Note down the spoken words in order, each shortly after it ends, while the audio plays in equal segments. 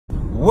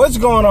What's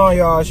going on,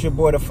 y'all? It's your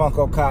boy the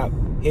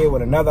FunkoCop here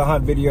with another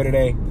hunt video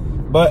today.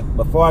 But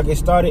before I get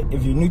started,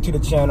 if you're new to the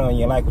channel and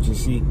you like what you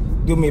see,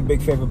 do me a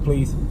big favor,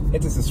 please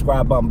hit the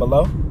subscribe button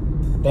below.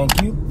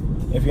 Thank you.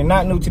 If you're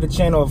not new to the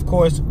channel, of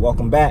course,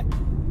 welcome back.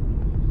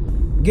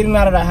 Getting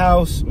out of the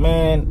house,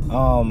 man.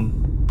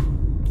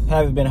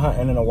 Haven't been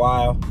hunting in a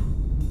while.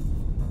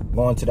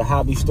 Going to the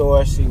hobby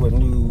store, see what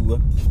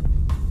new,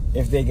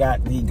 if they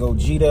got the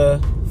Gogeta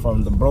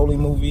from the Broly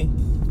movie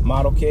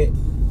model kit.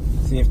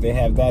 See if they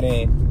have that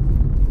in.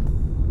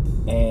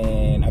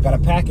 And I got a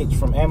package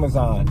from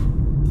Amazon.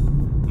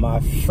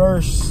 My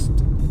first,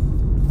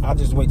 I'll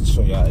just wait to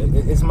show y'all.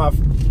 It's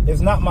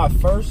not my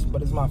first,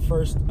 but it's my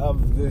first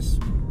of this,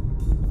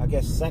 I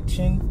guess,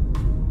 section.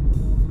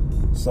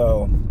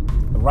 So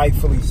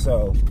rightfully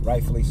so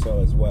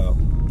as well.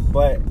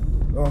 But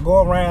we're gonna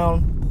go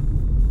around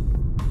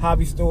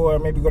hobby store,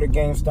 maybe go to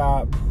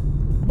GameStop,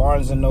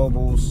 Barnes and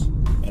Nobles,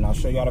 and I'll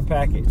show y'all the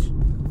package.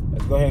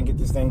 Let's go ahead and get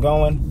this thing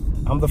going.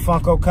 I'm the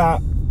FunkoCop,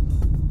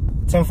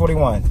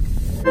 1041.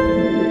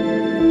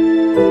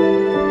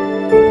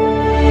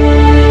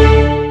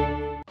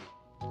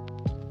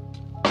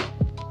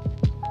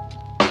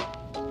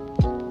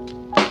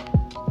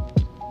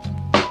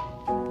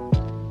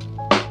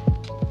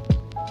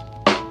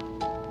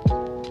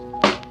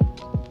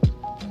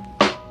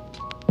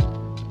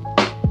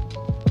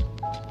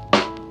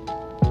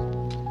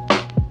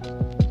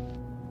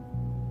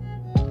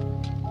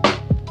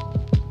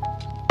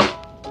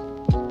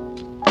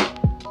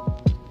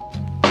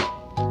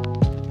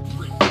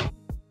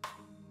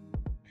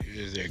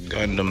 Here's their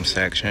Gundam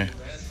section.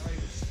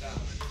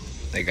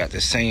 They got the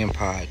Saiyan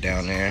pod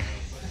down there.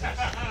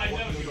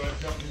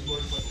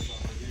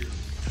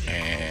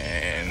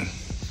 And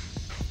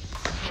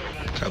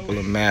a couple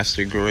of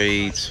master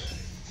grades.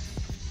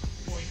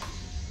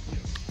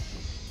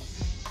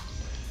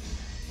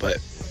 But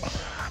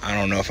I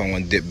don't know if I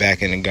want to dip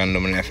back into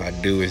Gundam, and if I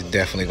do, it's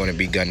definitely going to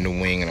be Gundam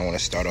Wing, and I want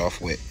to start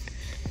off with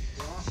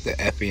the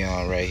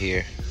Epion right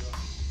here.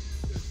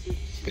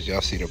 But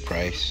y'all see the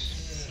price.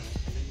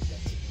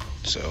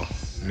 So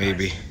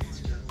maybe,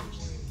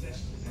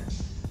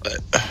 but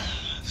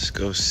let's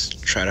go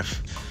try to,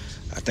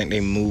 I think they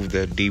moved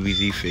the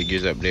DBZ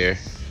figures up there.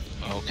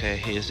 Okay,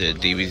 here's the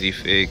DBZ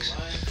figs.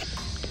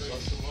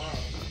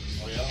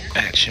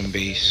 Action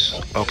base.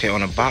 Okay,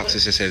 on the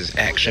boxes it says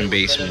action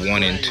base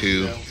 1 and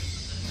 2.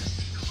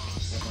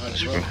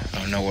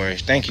 Oh, no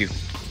worries, thank you.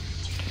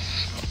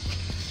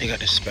 They got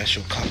this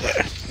special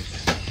color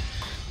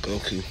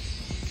Goku.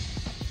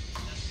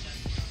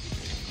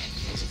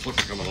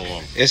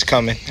 It's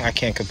coming. I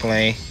can't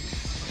complain.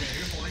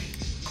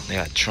 They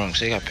got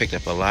trunks. They got picked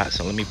up a lot,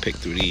 so let me pick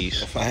through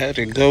these. If I had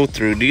to go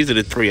through, these are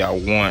the 3 I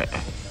want.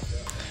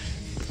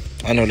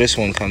 I know this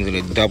one comes in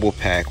a double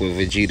pack with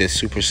Vegeta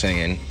Super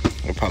Saiyan.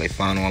 We'll probably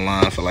find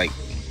online for like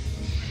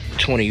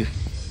 $20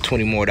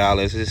 more.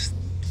 It's, I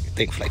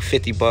think for like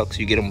 50 bucks,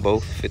 you get them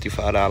both,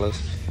 $55.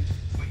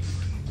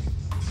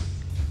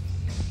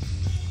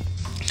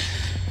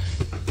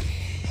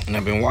 And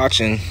I've been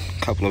watching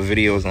a couple of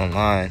videos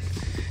online.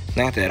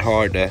 Not that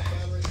hard to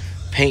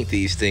paint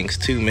these things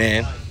too,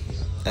 man.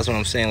 That's what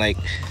I'm saying. Like,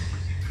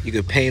 you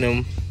could paint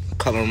them,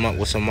 color them up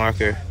with some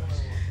marker.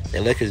 They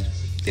look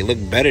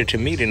better to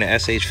me than the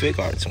SH Fig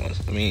Arts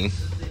ones. I mean,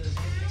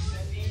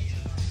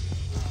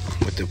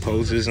 with the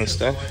poses and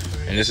stuff.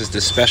 And this is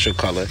the special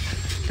color.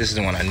 This is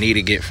the one I need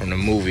to get from the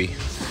movie,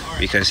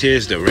 because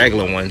here's the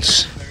regular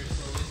ones.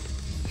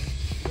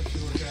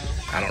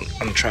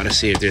 I'm trying to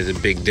see if there's a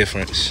big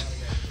difference.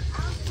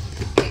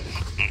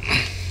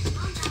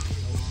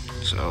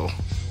 So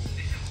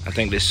I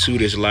think this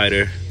suit is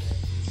lighter,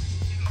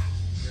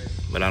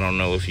 but I don't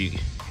know if it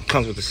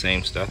comes with the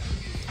same stuff.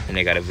 And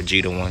they got a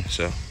Vegeta one,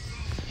 so,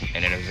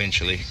 and then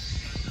eventually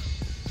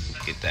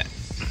get that.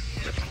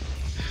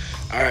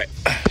 All right,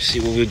 see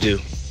what we do.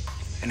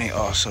 And they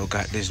also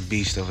got this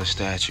beast of a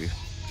statue.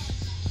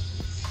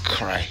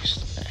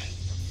 Christ, man.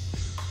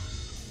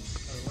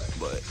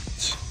 But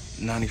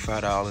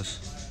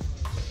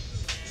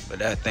 $95. But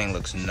that thing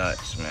looks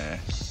nuts, man.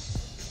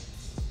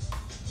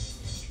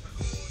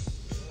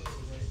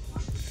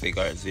 Fig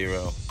Art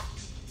 0.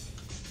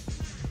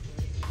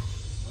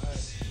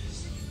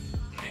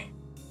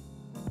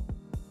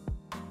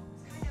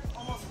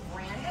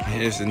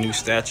 Here's the new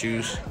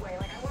statues.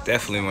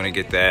 Definitely want to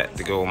get that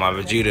to go with my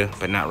Vegeta,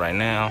 but not right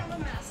now.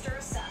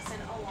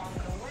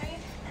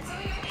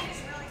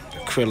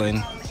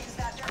 Krillin,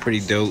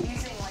 pretty dope.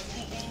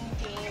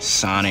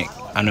 Sonic,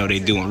 I know they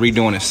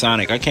redoing the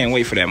Sonic. I can't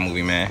wait for that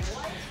movie, man.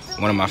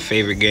 One of my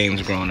favorite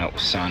games growing up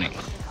was Sonic.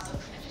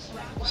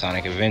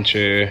 Sonic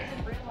Adventure.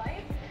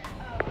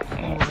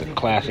 The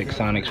classic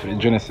Sonics for the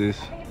Genesis.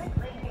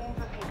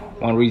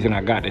 One reason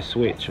I got the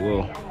Switch,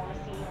 well,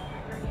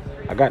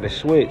 I got the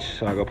Switch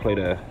so I could play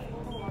the,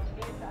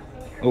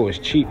 it was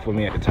cheap for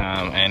me at the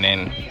time, and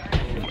then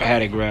I had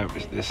to grab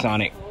the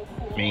Sonic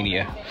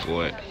Mania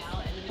for it.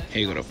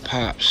 Here you go, the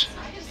Pops.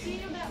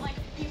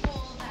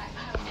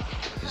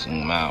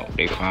 Zoom out.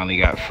 They finally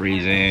got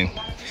Frieza in.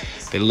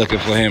 They're looking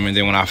for him, and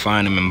then when I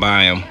find him and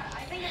buy him,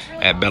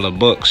 at Bella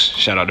Books.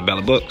 Shout out to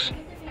Bella Books.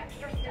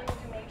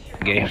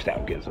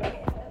 GameStop gives up.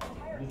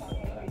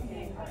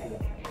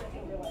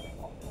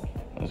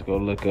 Let's go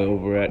look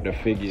over at the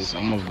figures.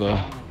 Some of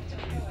the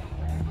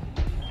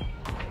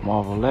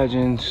Marvel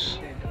Legends.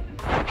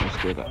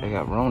 They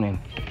got Ronin.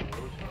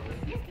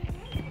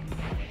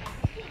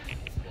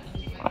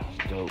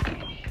 That's dope.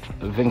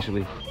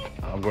 Eventually,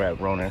 I'll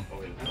grab Ronin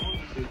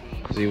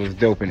because he was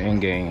dope in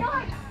Endgame.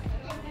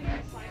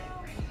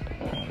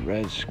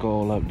 Red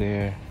Skull up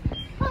there.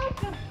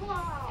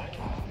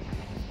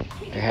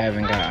 They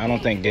haven't got. I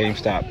don't think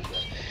GameStop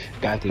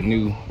got the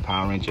new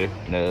Power Ranger,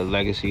 the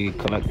Legacy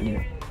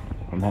Collection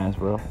from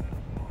Hasbro.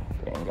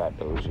 They ain't got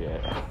those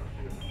yet.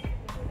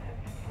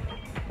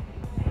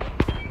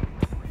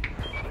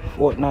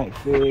 Fortnite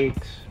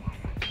figs,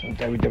 some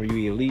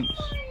WWE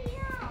Elites.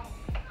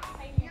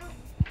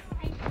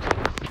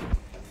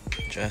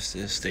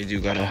 Justice, they do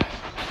got a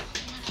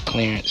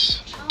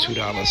clearance,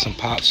 $2. Some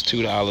pops,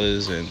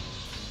 $2, and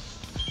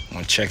I'm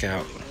gonna check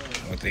out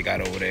what they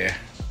got over there.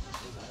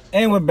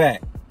 And we're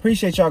back.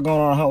 Appreciate y'all going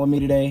on a hunt with me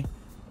today.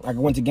 Like I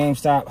went to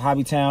GameStop,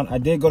 Hobbytown. I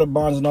did go to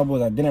Barnes &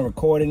 Noble. I didn't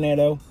record in there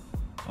though.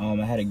 I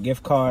had a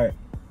gift card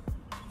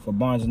for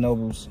Barnes &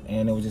 Nobles,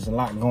 and there was just a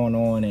lot going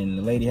on, and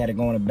the lady had to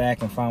go in the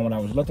back and find what I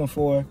was looking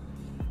for,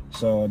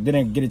 so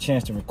didn't get a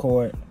chance to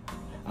record.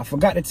 I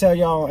forgot to tell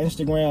y'all on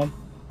Instagram,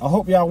 I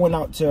hope y'all went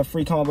out to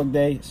Free Comic Book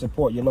Day.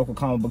 Support your local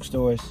comic book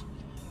stores.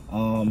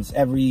 It's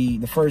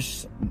the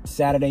first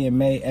Saturday in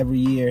May every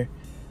year.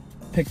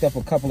 Picked up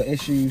a couple of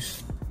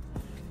issues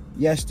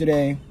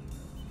yesterday.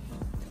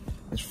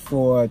 It's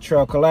for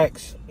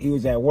TrellHsL. He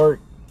was at work,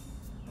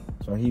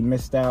 so he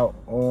missed out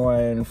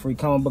on Free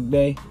Comic Book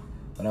Day.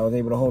 But I was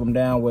able to hold him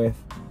down with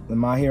the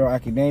My Hero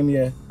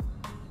Academia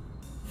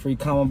Free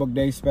Comic Book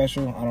Day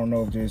special. I don't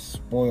know if there's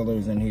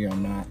spoilers in here or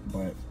not,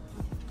 but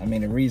I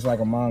mean, it reads like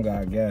a manga,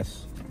 I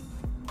guess.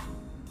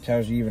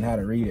 Tells you even how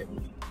to read it.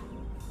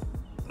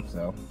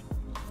 So,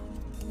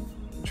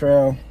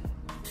 Trell,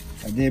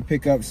 I did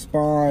pick up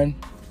Spawn.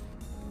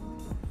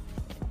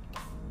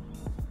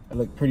 It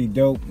looked pretty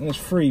dope. It's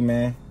free,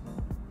 man.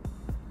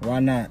 Why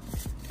not?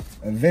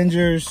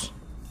 Avengers.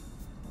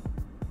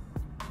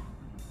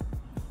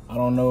 I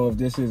don't know if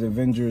this is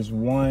Avengers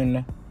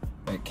 1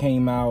 that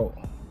came out.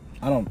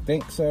 I don't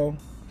think so.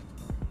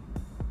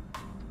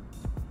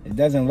 It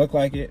doesn't look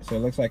like it, so it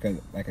looks like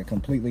a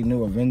completely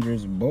new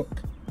Avengers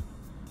book.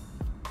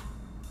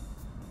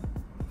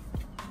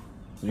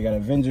 So you got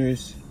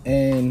Avengers,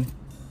 and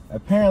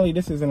apparently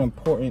this is an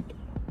important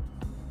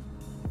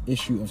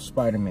issue of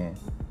Spider-Man.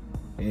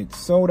 It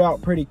sold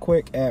out pretty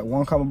quick at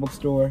one comic book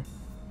store.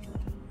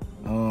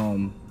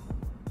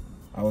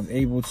 I was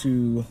able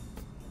to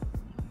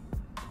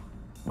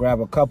grab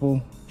a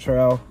couple.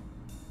 Trell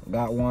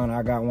got one,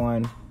 I got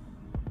one.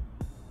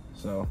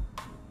 So,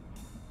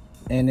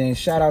 and then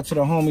shout out to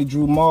the homie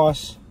Drew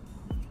Moss.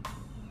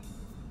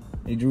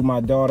 He drew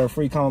my daughter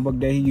Free Comic Book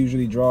Day. He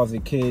usually draws the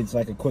kids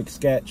like a quick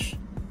sketch.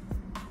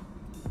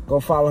 Go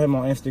follow him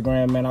on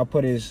Instagram, man. I'll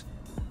put his,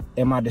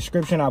 in my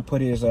description, I'll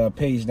put his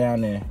page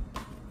down there.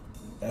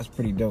 That's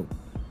pretty dope.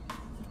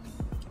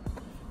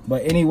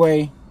 But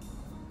anyway,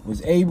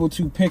 was able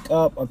to pick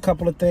up a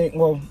couple of things.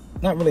 Well,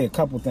 not really a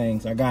couple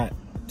things. I got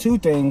 2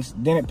 things.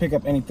 Didn't pick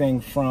up anything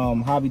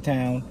from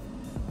Hobbytown.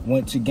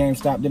 Went to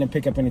GameStop. Didn't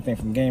pick up anything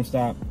from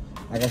GameStop.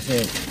 Like I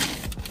said,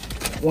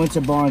 went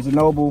to Barnes &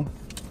 Noble.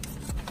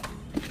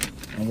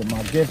 And with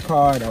my gift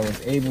card, I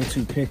was able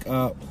to pick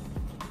up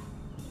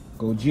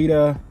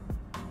Gogeta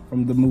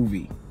from the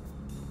movie.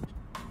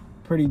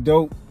 Pretty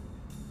dope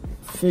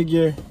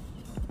figure.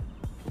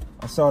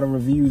 I saw the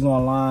reviews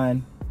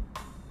online.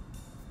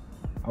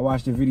 I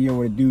watched a video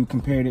where the dude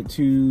compared it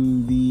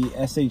to the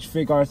SH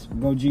Figuarts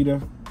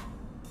Gogeta.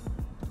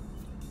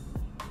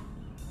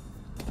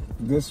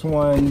 This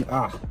one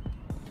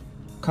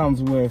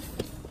comes with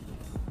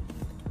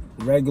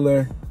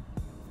regular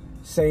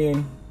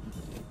Saiyan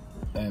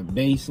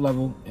base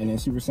level and then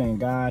Super Saiyan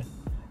God.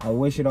 I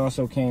wish it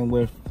also came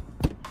with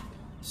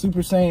Super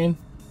Saiyan,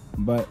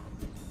 but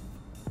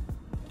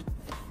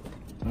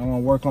I'm gonna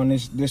work on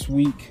this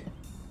week.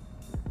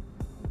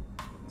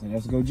 So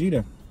that's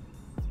Gogeta.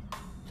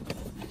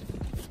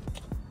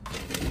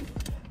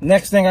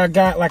 Next thing I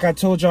got, like I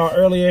told y'all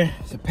earlier,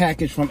 it's a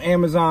package from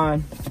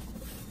Amazon.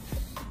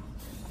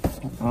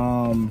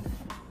 So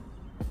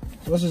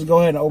let's just go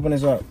ahead and open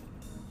this up.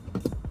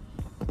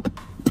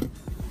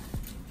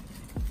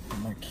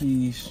 My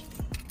keys.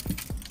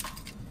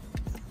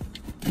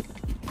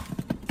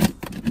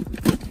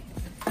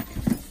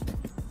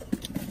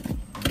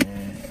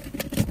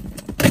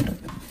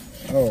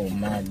 Oh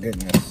my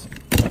goodness.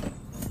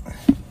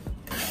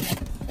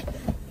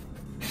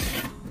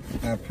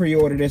 I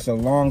pre-ordered this a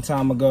long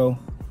time ago.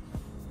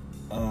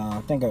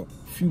 I think a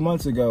few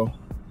months ago.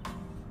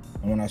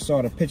 And when I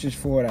saw the pictures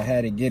for it, I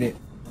had to get it.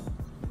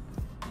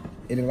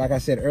 It, like I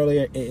said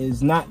earlier, it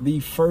is not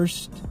the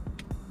first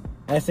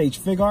SH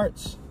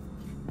Figuarts.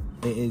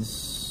 It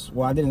is,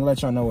 well, I didn't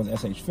let y'all know it was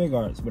SH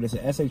Figuarts, but it's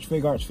an SH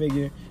Figuarts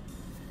figure.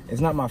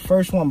 It's not my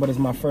first one, but it's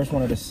my first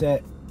one of the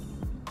set.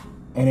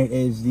 and it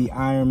is the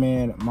Iron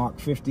Man Mark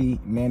 50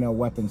 Nano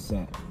Weapon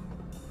Set.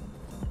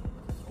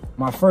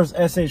 My first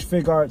SH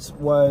Fig Arts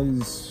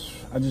was,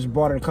 I just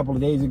bought it a couple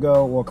of days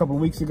ago, or a couple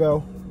of weeks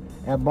ago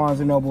at Barnes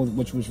 & Noble,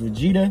 which was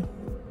Vegeta.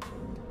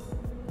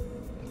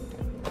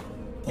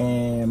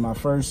 And my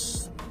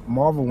first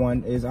Marvel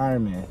one is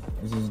Iron Man.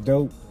 This is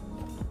dope.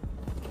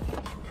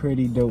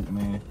 Pretty dope,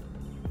 man.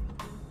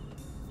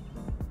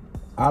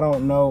 I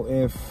don't know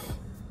if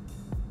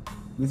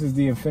this is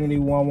the Infinity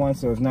War one,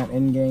 so it's not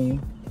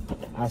in-game.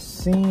 I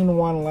seen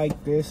one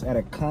like this at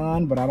a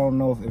con, but I don't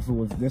know if it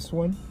was this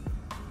one.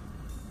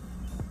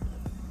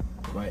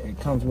 But it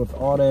comes with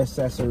all the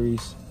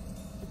accessories.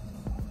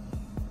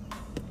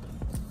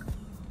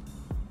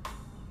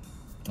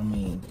 I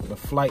mean, the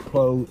flight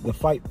pose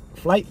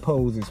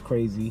is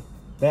crazy.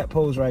 That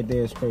pose right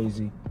there is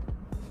crazy.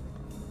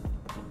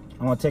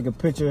 I'm gonna take a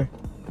picture.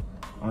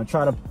 I'm gonna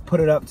try to put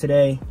it up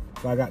today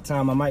if I got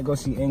time. I might go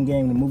see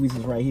Endgame. The movies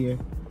is right here.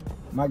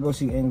 Might go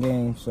see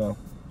Endgame. So,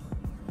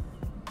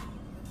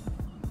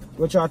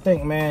 what y'all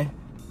think, man?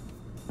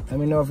 Let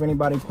me know if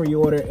anybody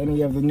pre-ordered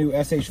any of the new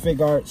SH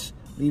Fig Arts.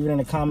 Leave it in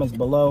the comments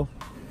below.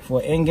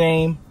 For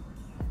Endgame,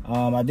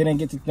 I didn't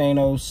get to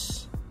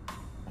Thanos.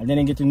 I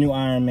didn't get the new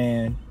Iron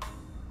Man.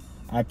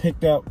 I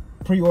picked up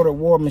pre-ordered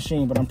War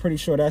Machine, but I'm pretty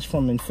sure that's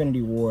from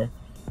Infinity War.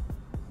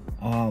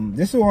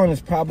 This one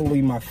is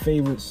probably my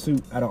favorite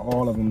suit out of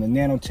all of them, the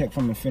Nanotech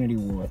from Infinity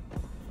War.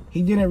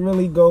 He didn't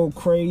really go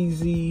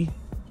crazy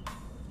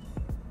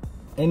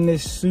in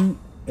this suit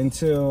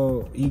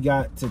until he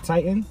got to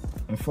Titan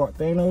and fought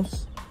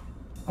Thanos.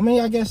 I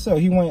mean, I guess so.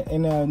 He went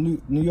in a New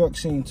York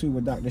scene too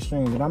with Doctor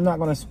Strange, and I'm not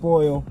going to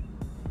spoil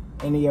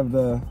any of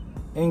the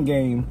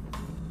in-game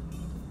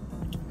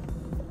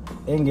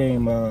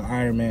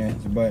Iron Man,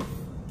 but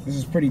this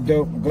is pretty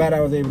dope. I'm glad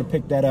I was able to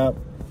pick that up.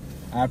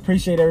 I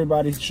appreciate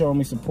everybody showing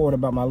me support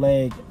about my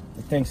leg.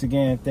 Thanks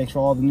again. Thanks for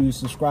all the new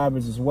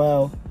subscribers as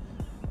well.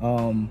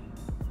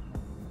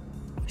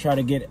 Try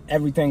to get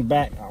everything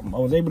back. I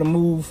was able to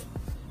move,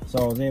 so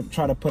I was able to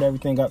try to put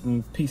everything up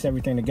and piece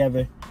everything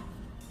together.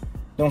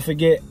 Don't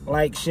forget,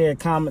 like, share,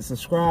 comment,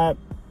 subscribe.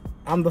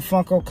 I'm the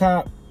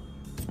FunkoCop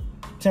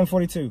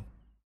 1042.